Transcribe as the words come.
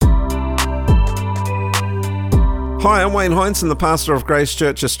Hi, I'm Wayne Heinz, the pastor of Grace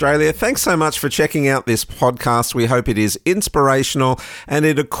Church Australia. Thanks so much for checking out this podcast. We hope it is inspirational and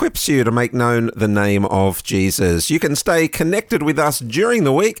it equips you to make known the name of Jesus. You can stay connected with us during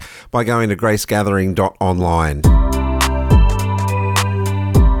the week by going to gracegathering.online.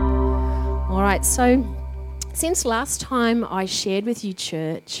 All right, so since last time I shared with you,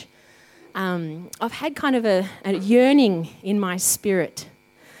 church, I've had kind of a yearning in my spirit.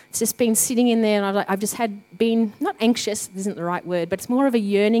 It's just been sitting in there, and I've just been not anxious, isn't the right word, but it's more of a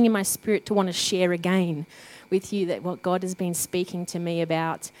yearning in my spirit to want to share again with you that what God has been speaking to me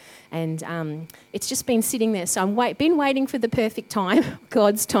about. And it's just been sitting there. So I've been waiting for the perfect time,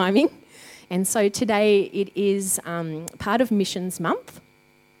 God's timing. And so today it is part of Missions Month.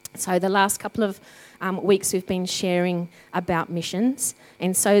 So the last couple of weeks we've been sharing about missions.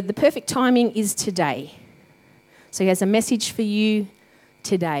 And so the perfect timing is today. So he has a message for you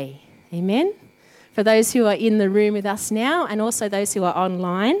today. Amen? For those who are in the room with us now and also those who are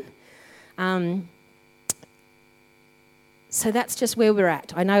online. So that's just where we're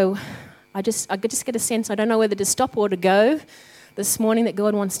at. I know, I just get a sense, I don't know whether to stop or to go this morning, that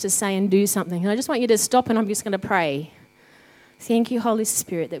God wants to say and do something. And I just want you to stop, and I'm just going to pray. Thank you, Holy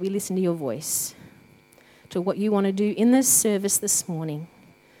Spirit, that we listen to your voice, to what you want to do in this service this morning.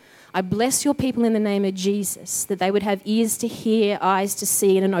 I bless your people in the name of Jesus, that they would have ears to hear, eyes to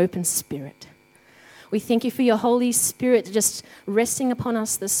see, and an open spirit. We thank you for your Holy Spirit just resting upon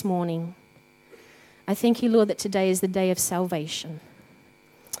us this morning. I thank you, Lord, that today is the day of salvation.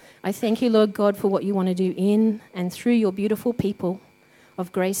 I thank you, Lord God, for what you want to do in and through your beautiful people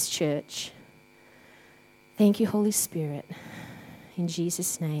of Grace Church. Thank you, Holy Spirit. In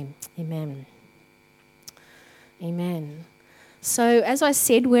Jesus' name, amen. Amen. So, as I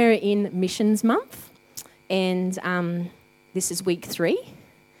said, we're in Missions Month, and this is week 3.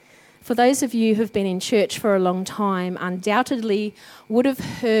 For those of you who've been in church for a long time, undoubtedly would have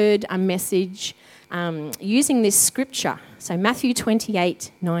heard a message using this scripture. So, Matthew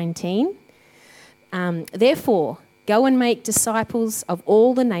 28:19. Therefore, go and make disciples of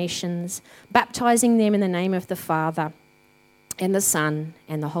all the nations, baptizing them in the name of the Father and the Son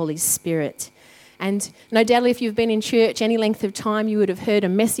and the Holy Spirit. And no doubt if you've been in church any length of time, you would have heard a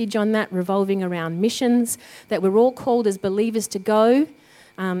message on that revolving around missions, that we're all called as believers to go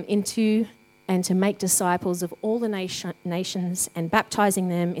into and to make disciples of all the nations and baptizing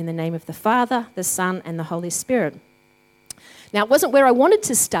them in the name of the Father, the Son, and the Holy Spirit. Now, it wasn't where I wanted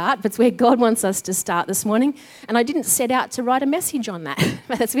to start, but it's where God wants us to start this morning. And I didn't set out to write a message on that.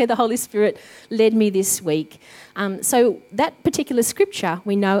 That's where the Holy Spirit led me this week. So that particular scripture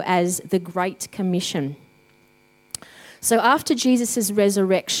we know as the Great Commission. So after Jesus'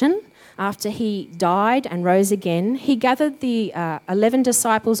 resurrection, after he died and rose again, he gathered the 11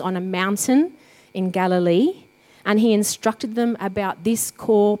 disciples on a mountain in Galilee, and he instructed them about this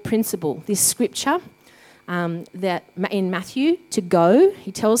core principle, this scripture, that in Matthew, to go, he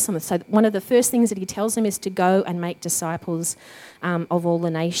tells them, so one of the first things that he tells them is to go and make disciples of all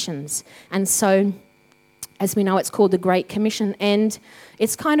the nations. And so, as we know, it's called the Great Commission, and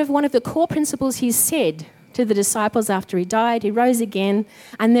it's kind of one of the core principles he said to the disciples after he died. He rose again,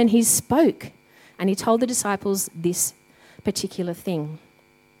 and then he spoke, and he told the disciples this particular thing.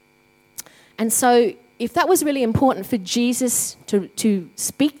 And so, if that was really important for Jesus to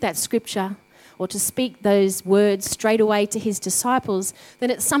speak that scripture, or to speak those words straight away to his disciples,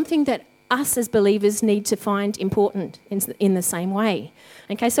 then it's something that us as believers need to find important in the same way.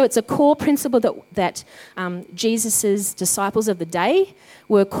 Okay, so it's a core principle that Jesus' disciples of the day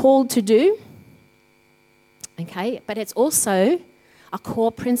were called to do. Okay, but it's also a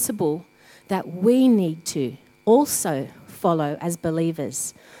core principle that we need to also follow as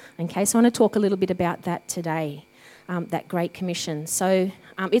believers. Okay, so I want to talk a little bit about that today, that Great Commission. So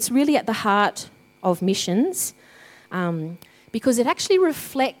it's really at the heart of missions because it actually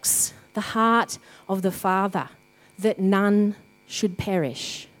reflects the heart of the Father, that none should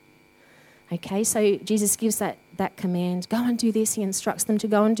perish. Okay, so Jesus gives that command, go and do this. He instructs them to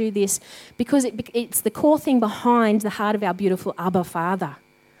go and do this because it's the core thing behind the heart of our beautiful Abba Father,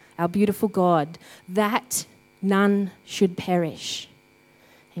 our beautiful God, that none should perish.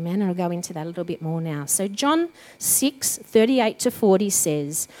 Amen, and I'll go into that a little bit more now. So John 6:38-40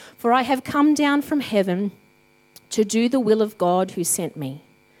 says, "For I have come down from heaven to do the will of God who sent me,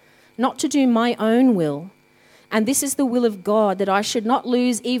 not to do my own will. And this is the will of God, that I should not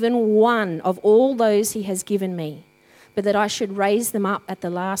lose even one of all those he has given me, but that I should raise them up at the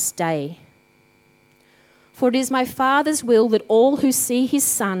last day. For it is my Father's will that all who see his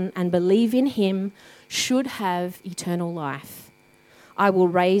Son and believe in him should have eternal life. I will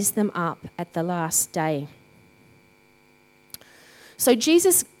raise them up at the last day." So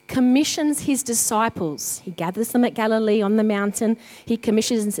Jesus commissions his disciples. He gathers them at Galilee on the mountain. He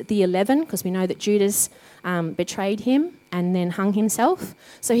commissions the 11, because we know that Judas betrayed him and then hung himself.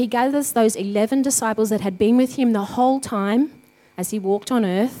 So he gathers those 11 disciples that had been with him the whole time as he walked on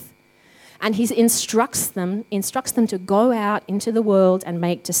earth, and he instructs them to go out into the world and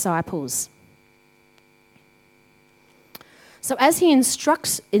make disciples. So as he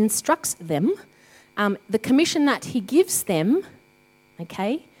instructs them, the commission that he gives them,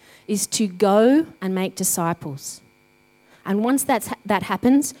 okay, is to go and make disciples. And once that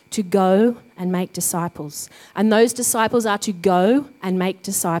happens, to go and make disciples. And those disciples are to go and make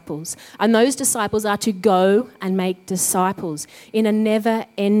disciples. And those disciples are to go and make disciples in a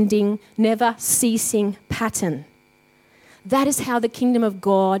never-ending, never-ceasing pattern. That is how the kingdom of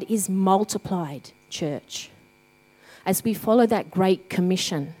God is multiplied, church. As we follow that great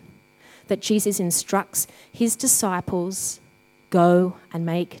commission that Jesus instructs his disciples, go and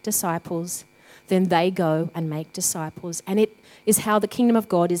make disciples, then they go and make disciples. And it is how the kingdom of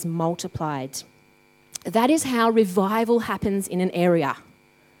God is multiplied. That is how revival happens in an area,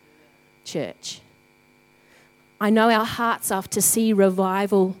 church. I know our hearts are to see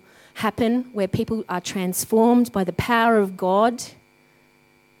revival happen where people are transformed by the power of God,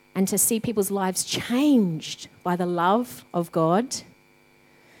 and to see people's lives changed by the love of God.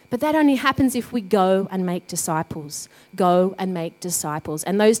 But that only happens if we go and make disciples. Go and make disciples.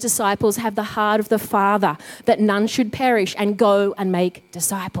 And those disciples have the heart of the Father, that none should perish, and go and make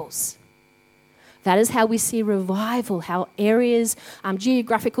disciples. That is how we see revival, how areas,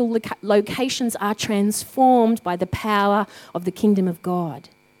 geographical locations are transformed by the power of the kingdom of God,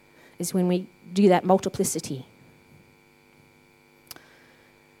 is when we do that multiplicity.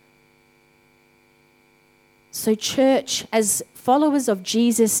 So church, as followers of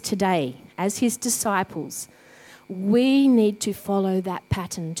Jesus today, as his disciples, we need to follow that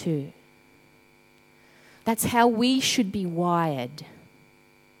pattern too. That's how we should be wired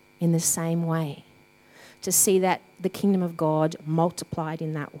in the same way, to see that the kingdom of God multiplied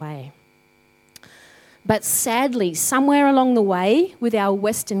in that way. But sadly, somewhere along the way with our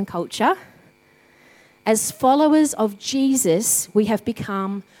Western culture, as followers of Jesus, we have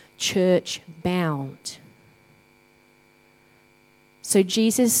become church-bound. So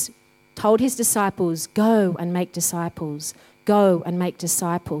Jesus told his disciples, go and make disciples, go and make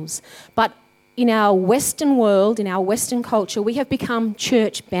disciples. But in our Western world, in our Western culture, we have become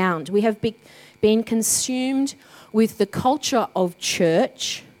church-bound. We have been consumed with the culture of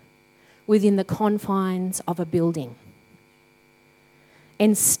church within the confines of a building,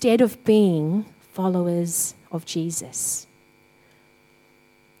 instead of being followers of Jesus.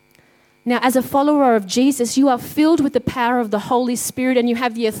 Now, as a follower of Jesus, you are filled with the power of the Holy Spirit, and you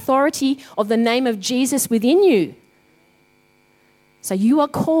have the authority of the name of Jesus within you. So you are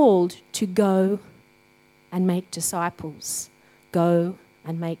called to go and make disciples. Go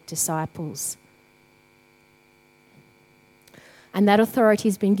and make disciples. And that authority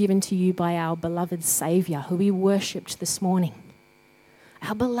has been given to you by our beloved Saviour, who we worshipped this morning.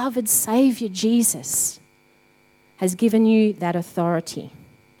 Our beloved Saviour, Jesus, has given you that authority.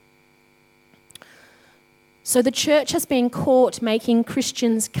 So the church has been caught making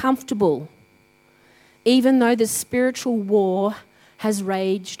Christians comfortable, even though the spiritual war has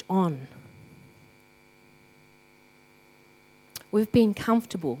raged on. We've been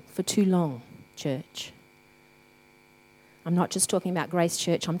comfortable for too long, church. I'm not just talking about Grace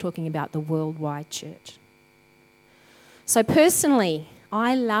Church, I'm talking about the worldwide church. So personally,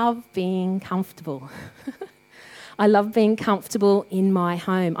 I love being comfortable. I love being comfortable in my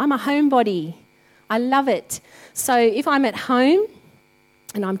home. I'm a homebody. I love it. So if I'm at home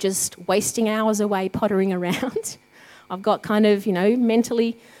and I'm just wasting hours away pottering around, I've got kind of,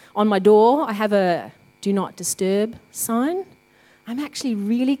 mentally on my door, I have a do not disturb sign. I'm actually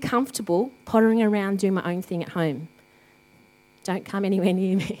really comfortable pottering around doing my own thing at home. Don't come anywhere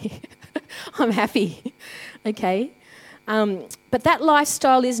near me. I'm happy. Okay? But that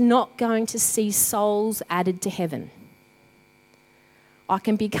lifestyle is not going to see souls added to heaven. I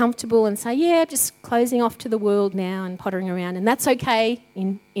can be comfortable and say, yeah, just closing off to the world now and pottering around, and that's okay.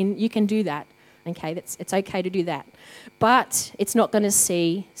 You can do that. Okay, it's okay to do that. But it's not going to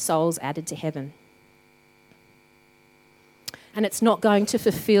see souls added to heaven. And it's not going to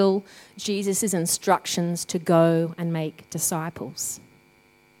fulfill Jesus' instructions to go and make disciples.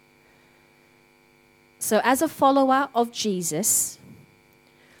 So as a follower of Jesus,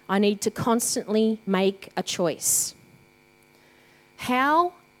 I need to constantly make a choice.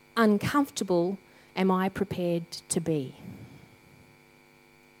 How uncomfortable am I prepared to be?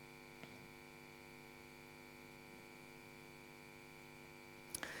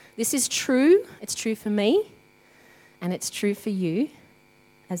 This is true. It's true for me, and it's true for you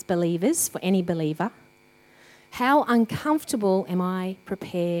as believers, for any believer. How uncomfortable am I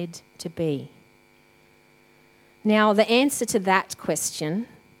prepared to be? Now, the answer to that question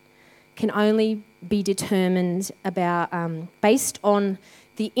can only be determined based on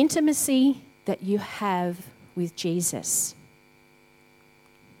the intimacy that you have with Jesus.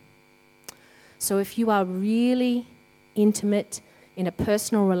 So if you are really intimate in a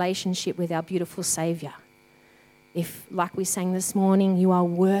personal relationship with our beautiful Saviour, if, like we sang this morning, you are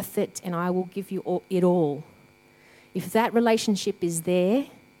worth it and I will give you it all, if that relationship is there,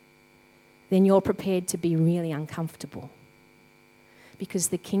 then you're prepared to be really uncomfortable, because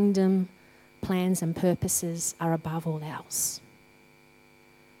the kingdom plans and purposes are above all else.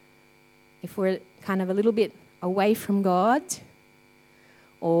 If we're kind of a little bit away from God,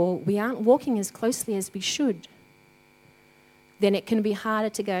 or we aren't walking as closely as we should, then it can be harder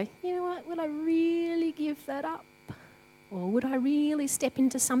to go, you know what, will I really give that up? Or would I really step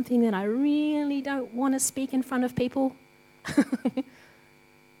into something that I really don't want to speak in front of people?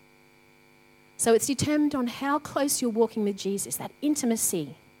 So it's determined on how close you're walking with Jesus, that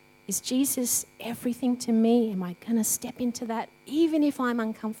intimacy. Is Jesus everything to me? Am I going to step into that even if I'm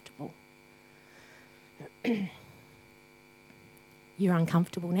uncomfortable? You're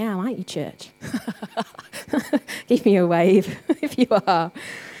uncomfortable now, aren't you, church? Give me a wave if you are.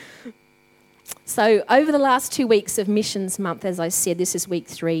 So over the last 2 weeks of Missions Month, as I said, this is week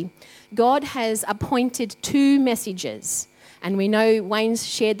 3, God has appointed 2 messages. And we know Wayne's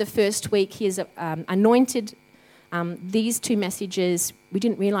shared the first week. He has anointed these 2 messages. We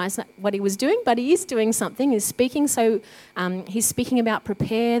didn't realise what he was doing, but he is doing something. He's speaking. So he's speaking about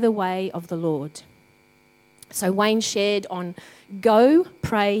prepare the way of the Lord. So Wayne shared on go,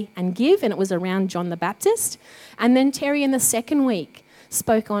 pray and give, and it was around John the Baptist. And then Terry in the second week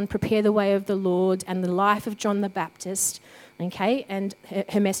spoke on prepare the way of the Lord and the life of John the Baptist, okay, and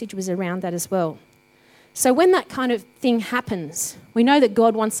her message was around that as well. So when that kind of thing happens, we know that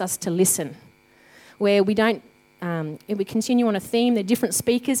God wants us to listen, where we don't, if we continue on a theme, there are different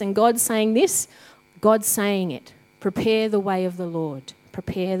speakers and God's saying this, God's saying it, prepare the way of the Lord,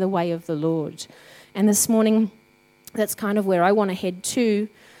 prepare the way of the Lord. And this morning, that's kind of where I want to head to.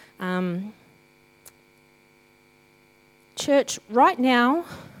 Church, right now,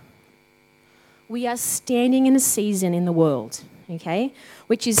 we are standing in a season in the world, okay,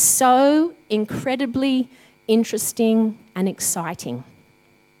 which is so incredibly interesting and exciting.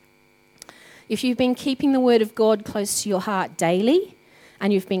 If you've been keeping the Word of God close to your heart daily,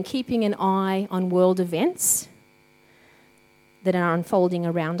 and you've been keeping an eye on world events that are unfolding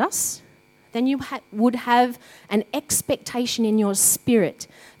around us, then you would have an expectation in your spirit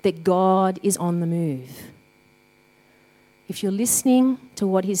that God is on the move. If you're listening to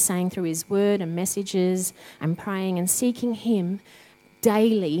what he's saying through his word and messages and praying and seeking him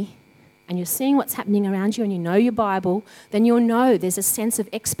daily, and you're seeing what's happening around you and you know your Bible, then you'll know there's a sense of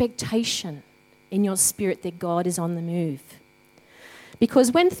expectation in your spirit that God is on the move.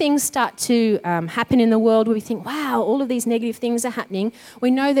 Because when things start to happen in the world where we think, wow, all of these negative things are happening, we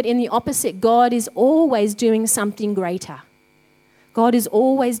know that in the opposite, God is always doing something greater. God is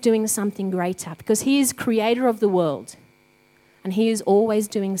always doing something greater because he is creator of the world and he is always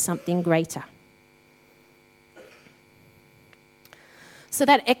doing something greater. So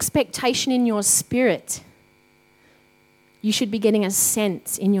that expectation in your spirit, you should be getting a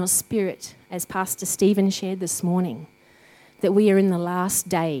sense in your spirit, as Pastor Stephen shared this morning, that we are in the last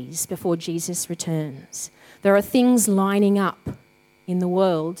days before Jesus returns. There are things lining up in the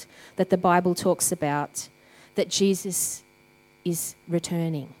world that the Bible talks about, that Jesus is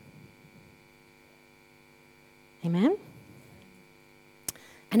returning. Amen?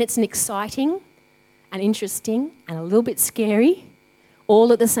 And it's an exciting and interesting and a little bit scary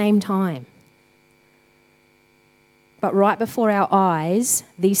all at the same time. But right before our eyes,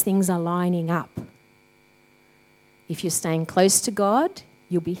 these things are lining up. If you're staying close to God,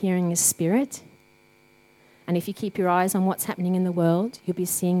 you'll be hearing his spirit. And if you keep your eyes on what's happening in the world, you'll be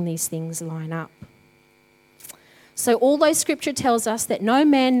seeing these things line up. So although Scripture tells us that no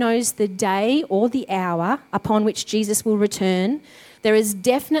man knows the day or the hour upon which Jesus will return, there is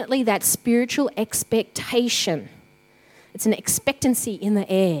definitely that spiritual expectation. It's an expectancy in the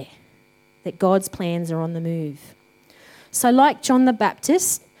air that God's plans are on the move. So like John the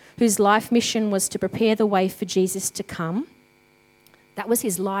Baptist, whose life mission was to prepare the way for Jesus to come, that was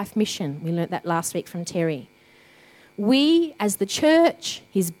his life mission. We learnt that last week from Terry. We, as the church,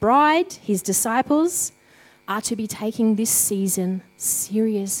 his bride, his disciples, are to be taking this season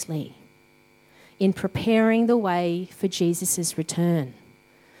seriously in preparing the way for Jesus' return.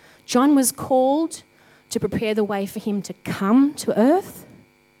 John was called to prepare the way for him to come to earth.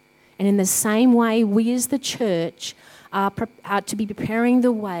 And in the same way, we as the church are to be preparing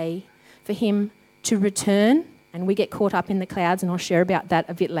the way for him to return. And we get caught up in the clouds, and I'll share about that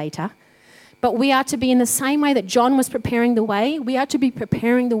a bit later. But we are to be in the same way that John was preparing the way, we are to be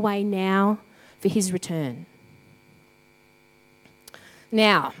preparing the way now for his return.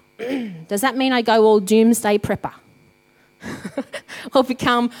 Now, does that mean I go all doomsday prepper? Or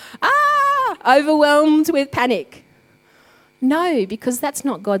become overwhelmed with panic? No, because that's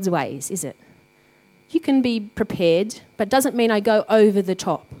not God's ways, is it? You can be prepared, but doesn't mean I go over the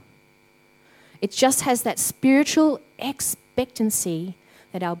top. It just has that spiritual expectancy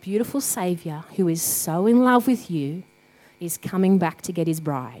that our beautiful Saviour, who is so in love with you, is coming back to get his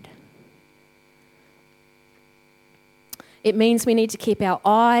bride. It means we need to keep our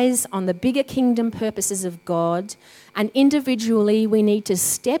eyes on the bigger kingdom purposes of God, and individually we need to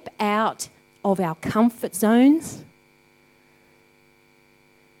step out of our comfort zones.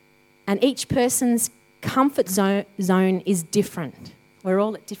 And each person's comfort zone is different. We're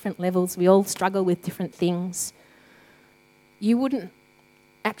all at different levels. We all struggle with different things.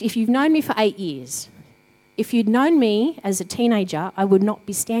 If you've known me for 8 years, if you'd known me as a teenager, I would not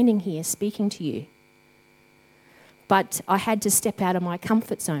be standing here speaking to you. But I had to step out of my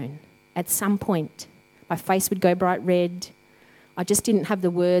comfort zone at some point. My face would go bright red. I just didn't have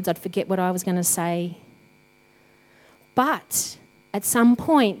the words. I'd forget what I was going to say. But at some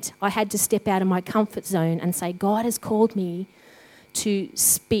point, I had to step out of my comfort zone and say, God has called me to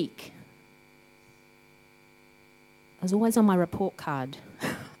speak. I was always on my report card.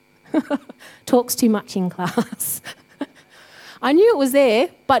 Talks too much in class. I knew it was there,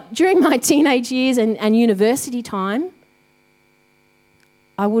 but during my teenage years and university time,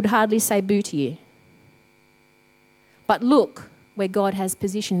 I would hardly say boo to you. But look where God has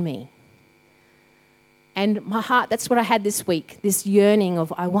positioned me. And my heart, that's what I had this week, this yearning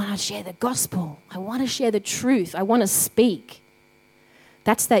of I want to share the gospel. I want to share the truth. I want to speak.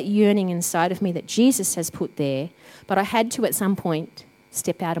 That's that yearning inside of me that Jesus has put there. But I had to, at some point,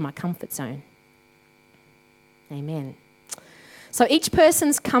 step out of my comfort zone. Amen. So each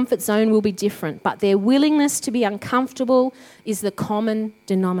person's comfort zone will be different, but their willingness to be uncomfortable is the common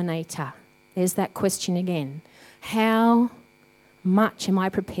denominator. There's that question again. How much am I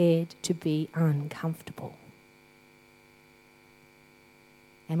prepared to be uncomfortable?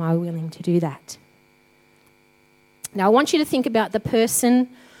 Am I willing to do that? Now, I want you to think about the person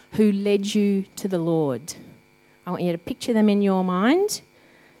who led you to the Lord. I want you to picture them in your mind.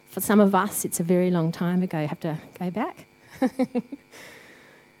 For some of us, it's a very long time ago. You have to go back.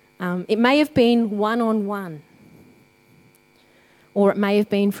 It may have been one-on-one, or it may have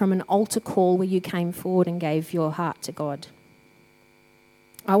been from an altar call where you came forward and gave your heart to God.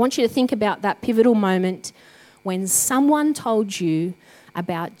 I want you to think about that pivotal moment when someone told you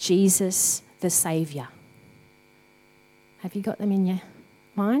about Jesus the Saviour. Have you got them in your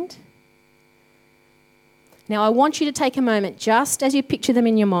mind? Now, I want you to take a moment, just as you picture them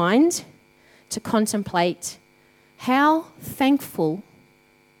in your mind, to contemplate how thankful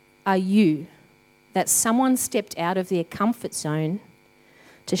are you that someone stepped out of their comfort zone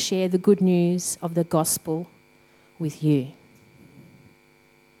to share the good news of the gospel with you.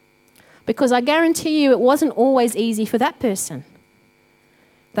 Because I guarantee you it wasn't always easy for that person.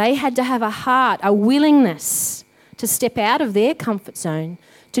 They had to have a heart, a willingness to step out of their comfort zone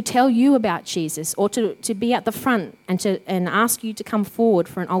to tell you about Jesus, or to be at the front and ask you to come forward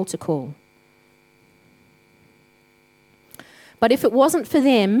for an altar call. But if it wasn't for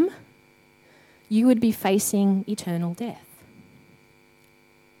them, you would be facing eternal death.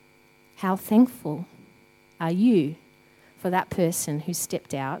 How thankful are you for that person who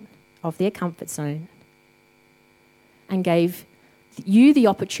stepped out of their comfort zone and gave you the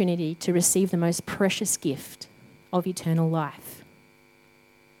opportunity to receive the most precious gift of eternal life?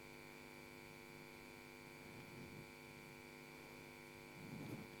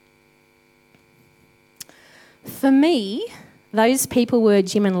 For me, those people were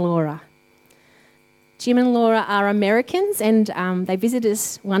Jim and Laura. Jim and Laura are Americans, and they visited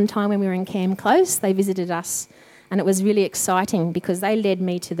us one time when we were in Cam Close. They visited us, and it was really exciting because they led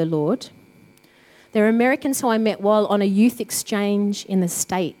me to the Lord. They're Americans who I met while on a youth exchange in the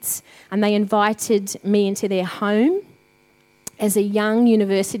States, and they invited me into their home as a young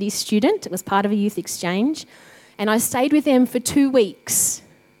university student. It was part of a youth exchange, and I stayed with them for 2 weeks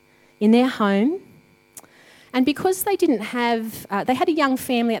in their home. And because they didn't have, they had a young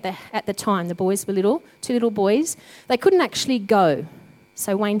family at the time. The boys were little, 2 little boys. They couldn't actually go.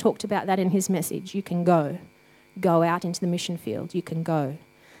 So Wayne talked about that in his message. You can go out into the mission field. You can go.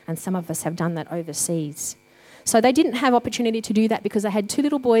 and some of us have done that overseas. So they didn't have opportunity to do that because they had 2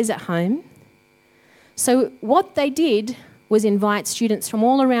 little boys at home. So what they did was invite students from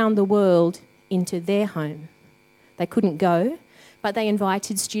all around the world into their home. They couldn't go, but they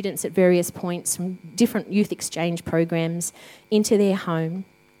invited students at various points from different youth exchange programs into their home.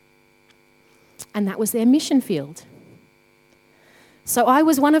 And that was their mission field. So I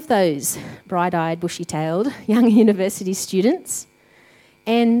was one of those bright-eyed, bushy-tailed young university students.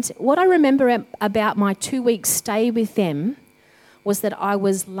 And what I remember about my 2-week stay with them was that I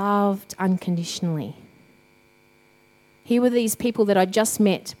was loved unconditionally. Here were these people that I'd just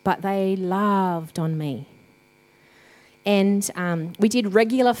met, but they loved on me. And we did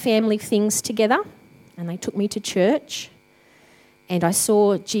regular family things together, and they took me to church, and I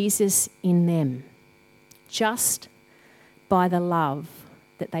saw Jesus in them, just by the love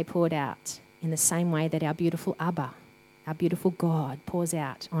that they poured out in the same way that our beautiful Abba, our beautiful God, pours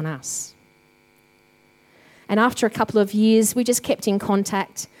out on us. And after a couple of years, we just kept in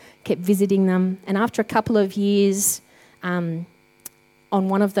contact, kept visiting them. And after a couple of years, on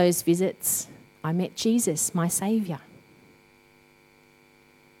one of those visits, I met Jesus, my Saviour.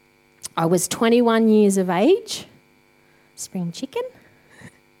 I was 21 years of age, spring chicken.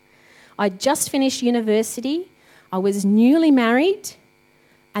 I'd just finished university. I was newly married,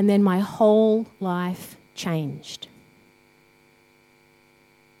 and then my whole life changed.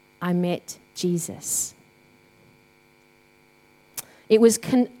 I met Jesus.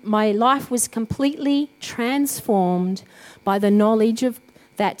 My life was completely transformed by the knowledge of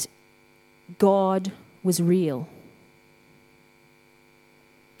that God was real.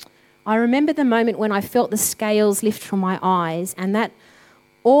 I remember the moment when I felt the scales lift from my eyes, and that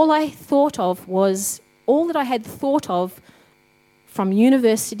all that I had thought of from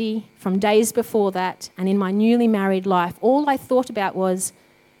university, from days before that, and in my newly married life, all I thought about was,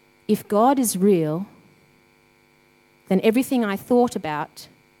 if God is real, then everything I thought about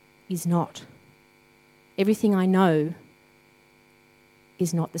is not. Everything I know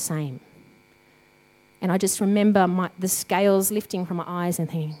is not the same. And I just remember the scales lifting from my eyes and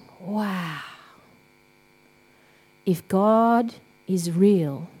thinking, wow, if God is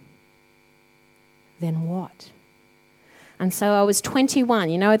real, then what? And so I was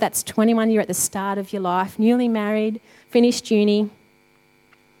 21, that's 21, you're at the start of your life, newly married, finished uni.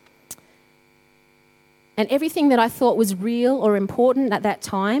 And everything that I thought was real or important at that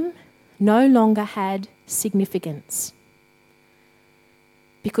time no longer had significance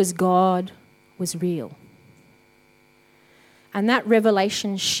because God was real. And that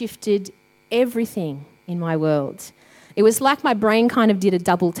revelation shifted everything in my world. It was like my brain kind of did a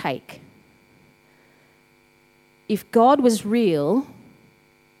double take. If God was real,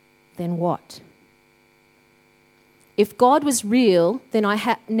 then what? If God was real, then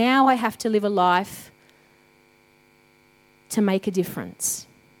now I have to live a life to make a difference.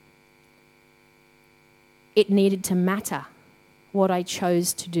 It needed to matter what I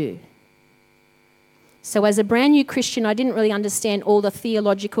chose to do. So as a brand new Christian, I didn't really understand all the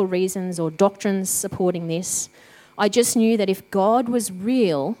theological reasons or doctrines supporting this. I just knew that if God was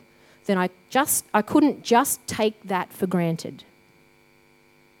real, then I couldn't just take that for granted.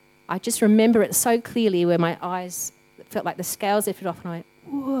 I just remember it so clearly where my eyes felt like the scales lifted off and I went,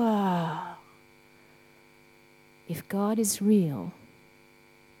 whoa. If God is real,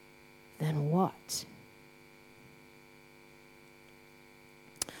 then what?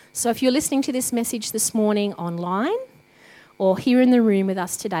 So if you're listening to this message this morning online or here in the room with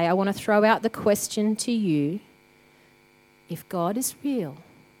us today, I want to throw out the question to you, if God is real,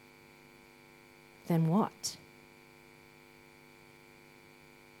 then what?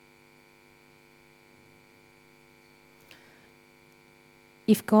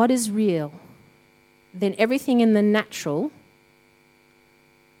 If God is real, then everything in the natural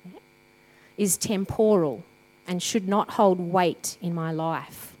is temporal and should not hold weight in my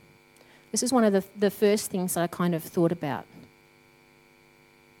life. This is one of the first things that I kind of thought about.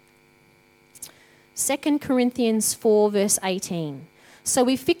 2 Corinthians 4 verse 18. So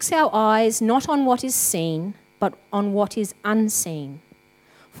we fix our eyes not on what is seen, but on what is unseen.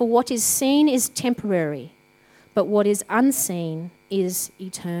 For what is seen is temporary, but what is unseen is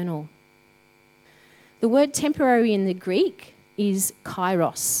eternal. The word temporary in the Greek is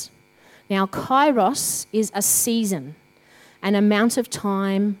kairos. Now, kairos is a season, an amount of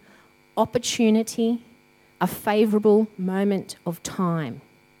time, opportunity, a favourable moment of time.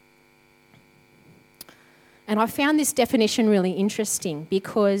 And I found this definition really interesting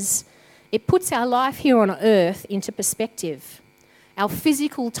because it puts our life here on earth into perspective. Our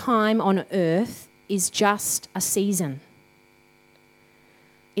physical time on earth is just a season.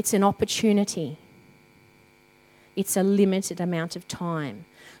 It's an opportunity. It's a limited amount of time.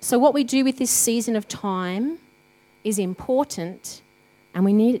 So what we do with this season of time is important, and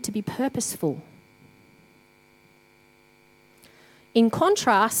we need it to be purposeful. In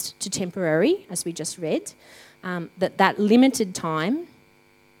contrast to temporary, as we just read, that limited time,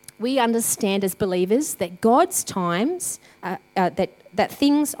 we understand as believers that God's times, that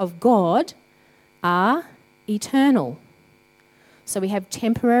things of God are eternal. So we have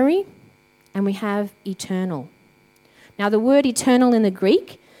temporary and we have eternal. Now the word eternal in the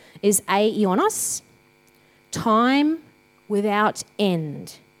Greek is aionos, time without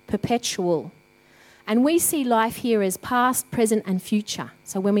end, perpetual. And we see life here as past, present and future.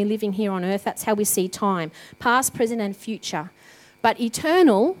 So when we're living here on earth, that's how we see time, past, present and future. But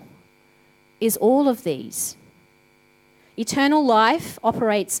eternal is all of these. Eternal life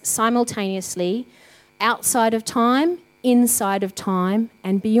operates simultaneously outside of time, inside of time,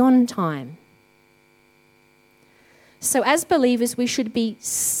 and beyond time. So as believers, we should be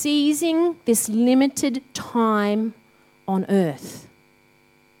seizing this limited time on earth.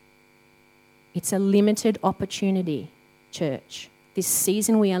 It's a limited opportunity, church. This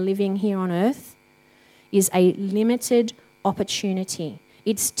season we are living here on earth is a limited opportunity.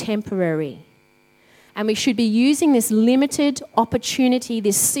 It's temporary. And we should be using this limited opportunity,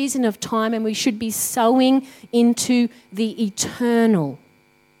 this season of time, and we should be sowing into the eternal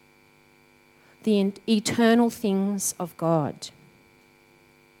things of God,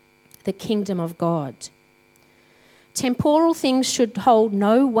 the kingdom of God. Temporal things should hold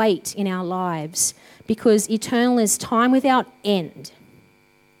no weight in our lives because eternal is time without end,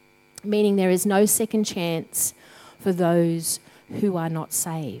 meaning there is no second chance for those who are not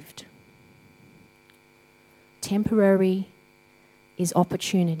saved. Temporary is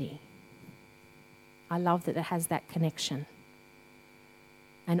opportunity. I love that it has that connection.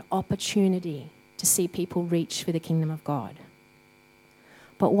 An opportunity to see people reach for the kingdom of God.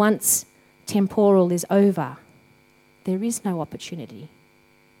 But once temporal is over, there is no opportunity.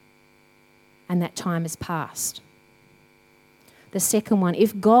 And that time is past. The second one,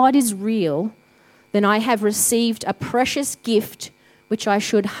 if God is real, then I have received a precious gift which I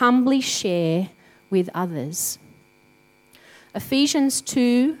should humbly share with others. Ephesians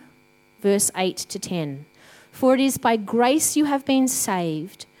 2, verse 8 to 10. For it is by grace you have been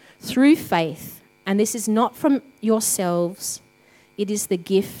saved through faith, and this is not from yourselves, it is the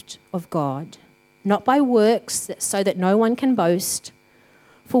gift of God, not by works, so that no one can boast.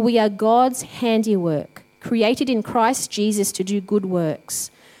 For we are God's handiwork, created in Christ Jesus to do good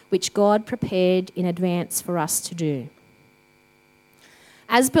works, which God prepared in advance for us to do.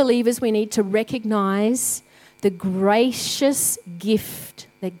 As believers, we need to recognize the gracious gift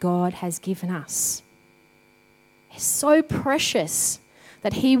that God has given us. It's so precious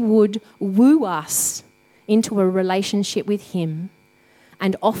that He would woo us into a relationship with Him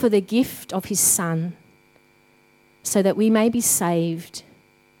and offer the gift of His Son so that we may be saved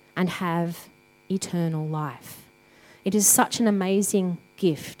and have eternal life. It is such an amazing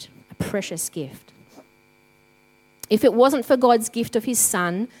gift, a precious gift. If it wasn't for God's gift of His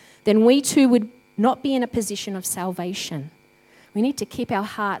Son, then we too would not be in a position of salvation. We need to keep our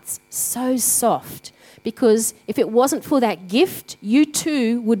hearts so soft, because if it wasn't for that gift, you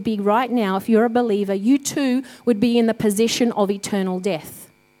too would be right now, if you're a believer, you too would be in the position of eternal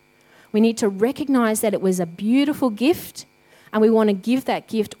death. We need to recognize that it was a beautiful gift, and we want to give that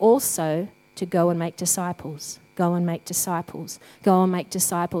gift also to go and make disciples. Go and make disciples. Go and make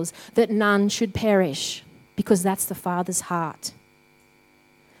disciples, that none should perish, because that's the Father's heart.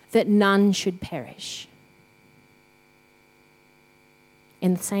 That none should perish.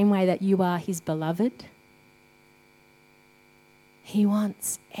 In the same way that you are His beloved, He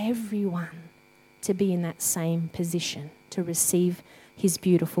wants everyone to be in that same position, to receive His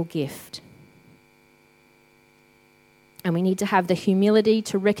beautiful gift. And we need to have the humility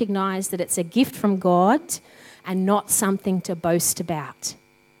to recognize that it's a gift from God and not something to boast about.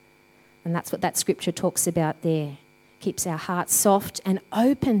 And that's what that scripture talks about there. Keeps our hearts soft and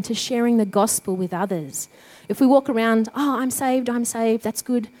open to sharing the gospel with others. If we walk around, I'm saved, that's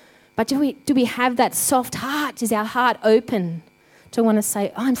good. But do we have that soft heart? Is our heart open to want to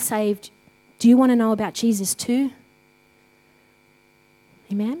say, I'm saved. Do you want to know about Jesus too?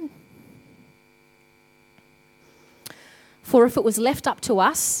 Amen? For if it was left up to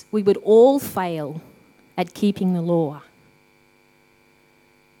us, we would all fail at keeping the law.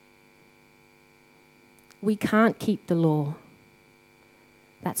 We can't keep the law.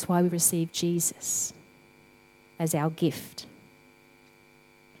 That's why we receive Jesus as our gift.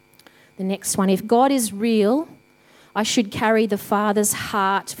 The next one, if God is real, I should carry the Father's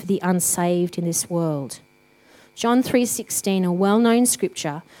heart for the unsaved in this world. John 3:16, a well-known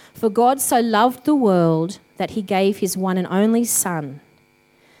scripture, for God so loved the world that he gave his one and only Son,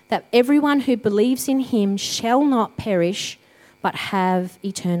 that everyone who believes in him shall not perish but have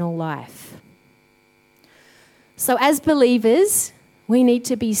eternal life. So as believers, we need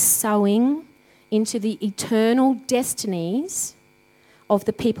to be sowing into the eternal destinies of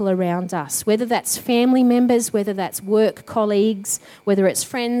the people around us, whether that's family members, whether that's work colleagues, whether it's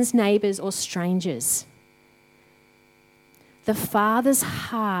friends, neighbours or strangers. The Father's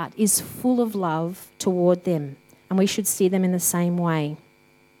heart is full of love toward them, and we should see them in the same way.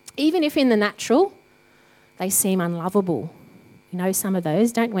 Even if in the natural they seem unlovable. You know some of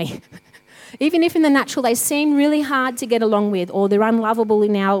those, don't we? Even if in the natural they seem really hard to get along with, or they're unlovable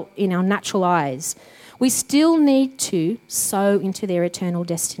in our natural eyes, we still need to sow into their eternal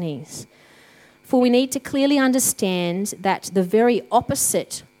destinies. For we need to clearly understand that the very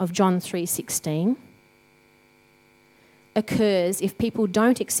opposite of John 3:16 occurs if people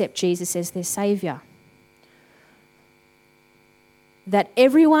don't accept Jesus as their saviour. That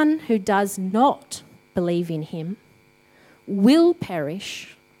everyone who does not believe in him will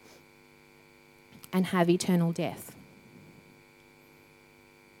perish and have eternal death.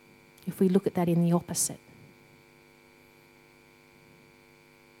 If we look at that in the opposite.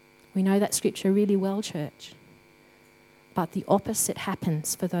 We know that scripture really well, church. But the opposite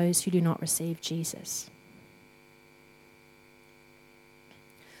happens for those who do not receive Jesus.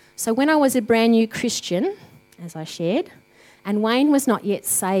 So when I was a brand new Christian, as I shared, and Wayne was not yet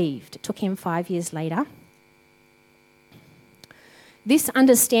saved, it took him 5 years later, this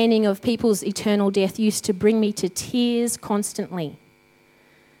understanding of people's eternal death used to bring me to tears constantly.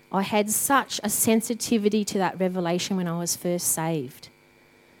 I had such a sensitivity to that revelation when I was first saved.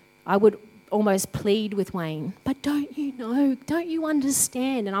 I would almost plead with Wayne, but don't you know, don't you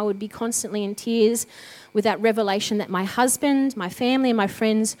understand? And I would be constantly in tears with that revelation that my husband, my family and my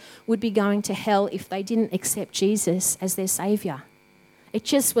friends would be going to hell if they didn't accept Jesus as their saviour. It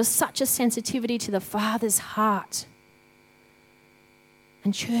just was such a sensitivity to the Father's heart.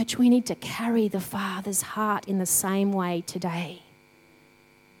 And church, we need to carry the Father's heart in the same way today,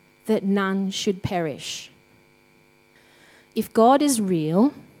 that none should perish. If God is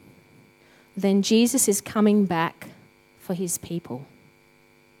real, then Jesus is coming back for his people.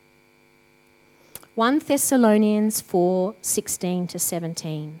 1 Thessalonians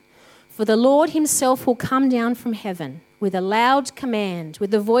 4:16-17. For the Lord himself will come down from heaven with a loud command,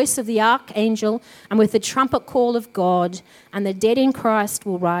 with the voice of the archangel and with the trumpet call of God, and the dead in Christ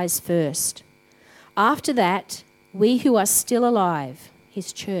will rise first. After that, we who are still alive,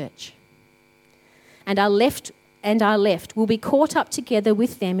 his church, and are left will be caught up together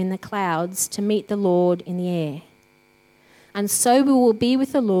with them in the clouds to meet the Lord in the air. And so we will be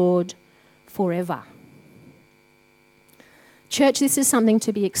with the Lord forever. Church, this is something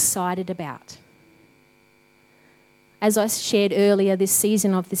to be excited about. As I shared earlier, this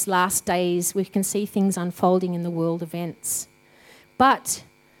season of this last days, we can see things unfolding in the world events. But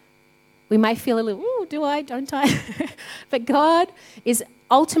we may feel a little, ooh, do I, don't I? But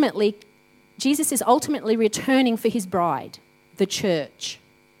Jesus is ultimately returning for his bride, the church.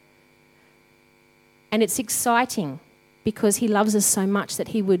 And it's exciting because he loves us so much that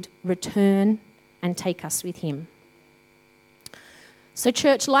he would return and take us with him. So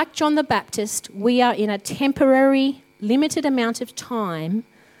church, like John the Baptist, we are in a temporary, limited amount of time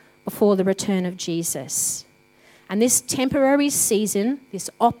before the return of Jesus. And this temporary season, this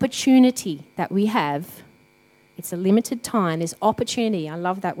opportunity that we have, it's a limited time, there's opportunity, I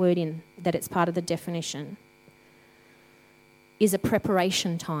love that word in that it's part of the definition, is a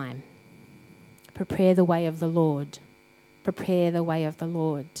preparation time. Prepare the way of the Lord. Prepare the way of the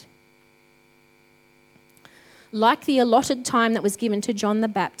Lord. Like the allotted time that was given to John the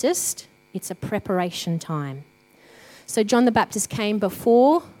Baptist, it's a preparation time. So John the Baptist came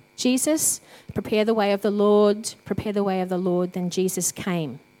before Jesus, prepare the way of the Lord, prepare the way of the Lord, then Jesus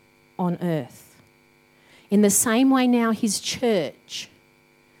came on earth. In the same way now, his church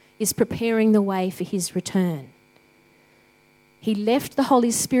is preparing the way for his return. He left the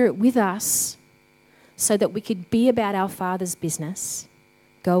Holy Spirit with us so that we could be about our Father's business,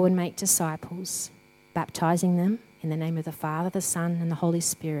 go and make disciples, baptizing them in the name of the Father, the Son, and the Holy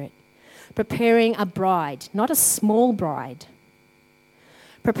Spirit. Preparing a bride, not a small bride.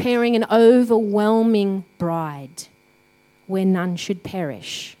 Preparing an overwhelming bride where none should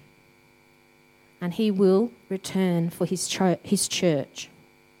perish. And he will return for his church.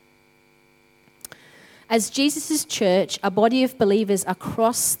 As Jesus' church, a body of believers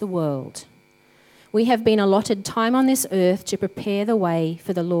across the world, We have been allotted time on this earth to prepare the way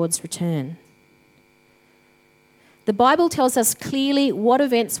for the Lord's return. The Bible tells us clearly what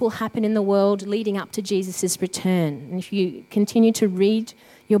events will happen in the world leading up to Jesus' return. And if you continue to read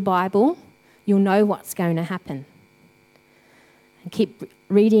your Bible, you'll know what's going to happen. And keep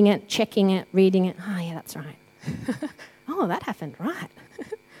reading it, checking it, reading it. Oh, yeah, that's right. Oh, that happened, right.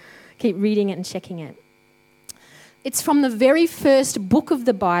 Keep reading it and checking it. It's from the very first book of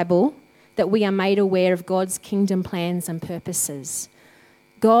the Bible that we are made aware of God's kingdom plans and purposes.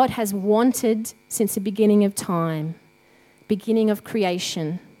 God has wanted, since the beginning of time, beginning of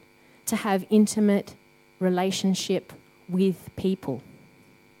creation, to have intimate relationship with people.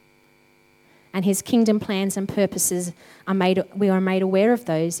 And his kingdom plans and purposes we are made aware of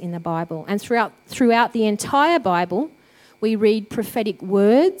those in the Bible. And throughout the entire Bible, we read prophetic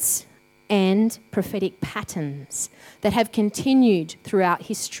words and prophetic patterns that have continued throughout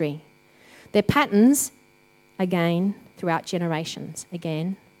history. They're patterns, again, throughout generations,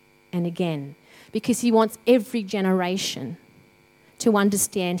 again and again, because he wants every generation to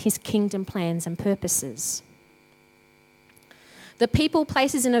understand his kingdom plans and purposes. The people,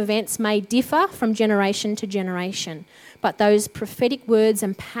 places and events may differ from generation to generation, but those prophetic words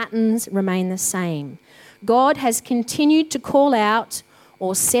and patterns remain the same. God has continued to call out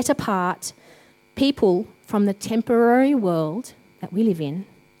or set apart people from the temporary world that we live in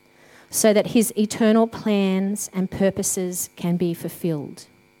so that his eternal plans and purposes can be fulfilled.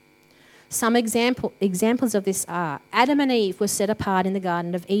 Some examples of this are Adam and Eve were set apart in the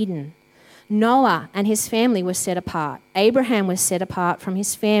Garden of Eden. Noah and his family were set apart. Abraham was set apart from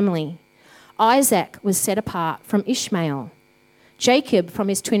his family. Isaac was set apart from Ishmael. Jacob from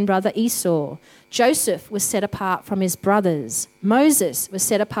his twin brother Esau. Joseph was set apart from his brothers. Moses was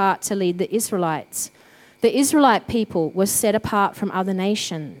set apart to lead the Israelites. The Israelite people were set apart from other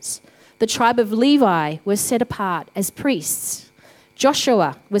nations. The tribe of Levi was set apart as priests.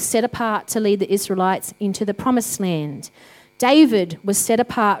 Joshua was set apart to lead the Israelites into the promised land. David was set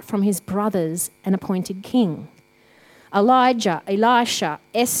apart from his brothers and appointed king. Elijah, Elisha,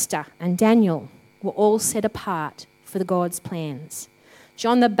 Esther, and Daniel were all set apart for the God's plans.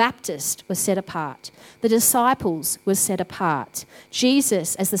 John the Baptist was set apart. The disciples were set apart.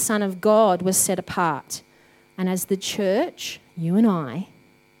 Jesus, as the Son of God, was set apart. And as the church, you and I,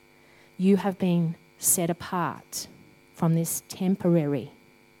 you have been set apart from this temporary.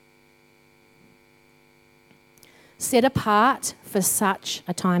 Set apart for such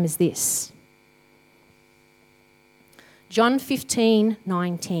a time as this. John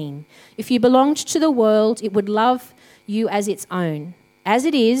 15:19. If you belonged to the world, it would love you as its own. As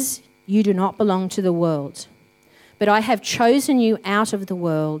it is, you do not belong to the world. But I have chosen you out of the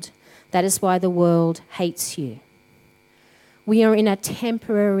world. That is why the world hates you. We are in a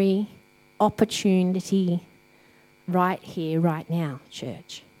temporary opportunity right here, right now,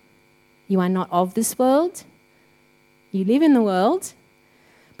 church. You are not of this world. You live in the world,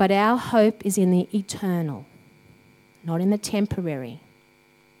 but our hope is in the eternal, not in the temporary.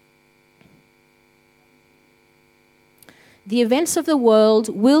 The events of the world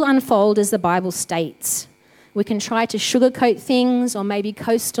will unfold as the Bible states. We can try to sugarcoat things or maybe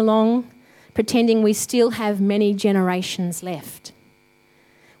coast along, pretending we still have many generations left.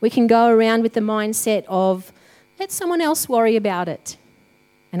 We can go around with the mindset of, let someone else worry about it.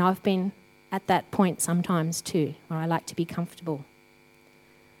 And I've been at that point sometimes too, where I like to be comfortable.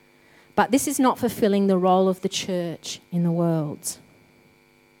 But this is not fulfilling the role of the church in the world.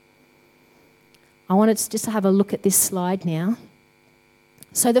 I wanted to just have a look at this slide now.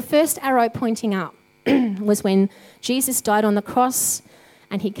 So the first arrow pointing up was when Jesus died on the cross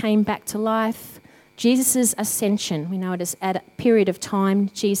and he came back to life. Jesus' ascension, we know it as at a period of time,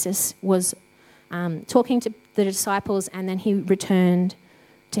 Jesus was talking to the disciples and then he returned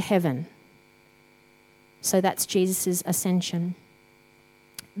to heaven. So that's Jesus' ascension.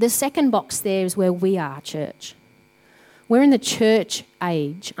 The second box there is where we are, church. We're in the church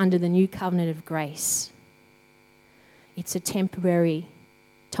age under the new covenant of grace. It's a temporary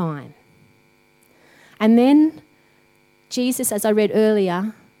time. And then Jesus, as I read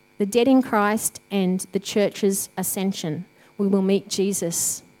earlier, the dead in Christ and the church's ascension, we will meet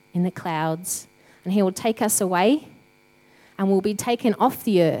Jesus in the clouds and he will take us away and we'll be taken off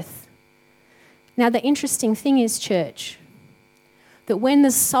the earth. Now, the interesting thing is, church, that when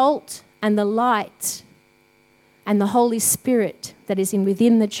the salt and the light and the Holy Spirit that is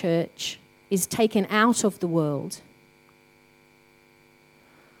within the church is taken out of the world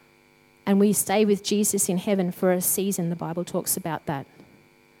and we stay with Jesus in heaven for a season, the Bible talks about that.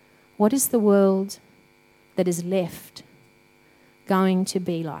 What is the world that is left going to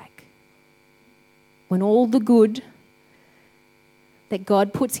be like? when all the good that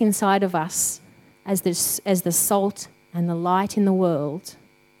God puts inside of us as the salt and the light in the world,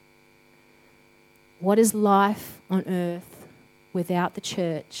 what is life on earth without the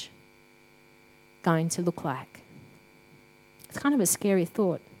church going to look like? It's kind of a scary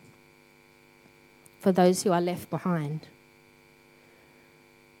thought for those who are left behind.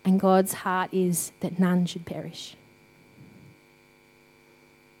 And God's heart is that none should perish.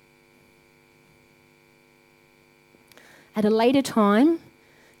 At a later time,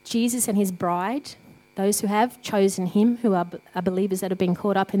 Jesus and his bride, those who have chosen him, who are believers that have been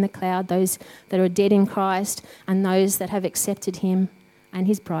caught up in the cloud, those that are dead in Christ, and those that have accepted him and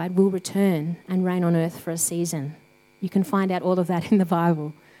his bride will return and reign on earth for a season. You can find out all of that in the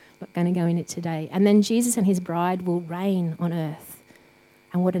Bible. I'm not going to go in it today. And then Jesus and his bride will reign on earth.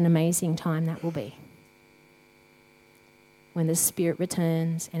 And what an amazing time that will be. When the Spirit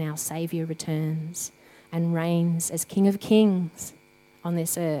returns and our Saviour returns and reigns as King of Kings on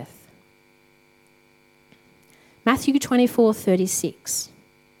this earth. Matthew 24:36.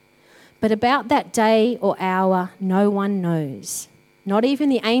 But about that day or hour no one knows, not even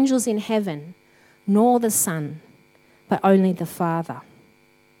the angels in heaven, nor the Son, but only the Father.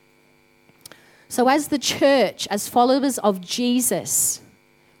 So as the church, as followers of Jesus,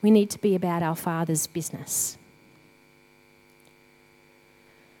 we need to be about our Father's business.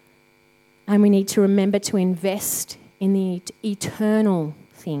 And we need to remember to invest in the eternal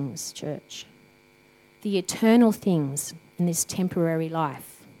things, church. The eternal things in this temporary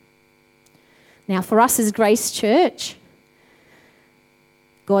life. Now, for us as Grace Church,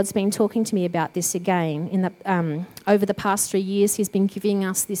 God's been talking to me about this again. Over the past 3 years, he's been giving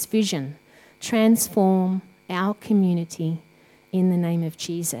us this vision. Transform our community in the name of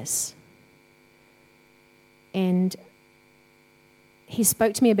Jesus. And he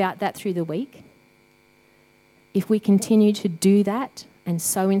spoke to me about that through the week. If we continue to do that and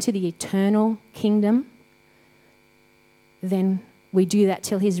sow into the eternal kingdom, then we do that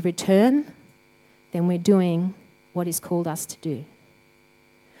till his return, then we're doing what he's called us to do.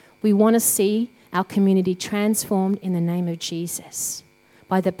 We want to see our community transformed in the name of Jesus.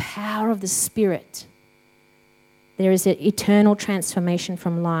 By the power of the Spirit, there is an eternal transformation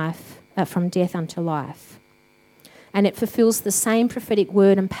from death unto life. And it fulfills the same prophetic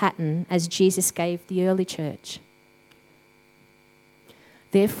word and pattern as Jesus gave the early church.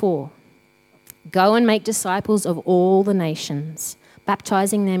 Therefore, go and make disciples of all the nations,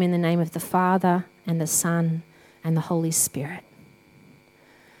 baptizing them in the name of the Father and the Son and the Holy Spirit.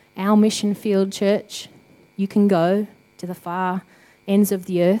 Our mission field, church, you can go to the far ends of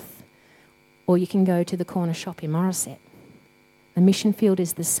the earth or you can go to the corner shop in Morisset. The mission field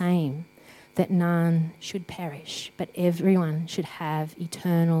is the same, that none should perish, but everyone should have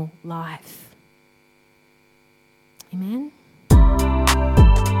eternal life. Amen.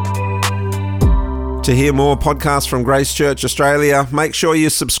 To hear more podcasts from Grace Church Australia, make sure you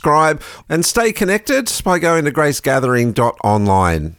subscribe and stay connected by going to gracegathering.online.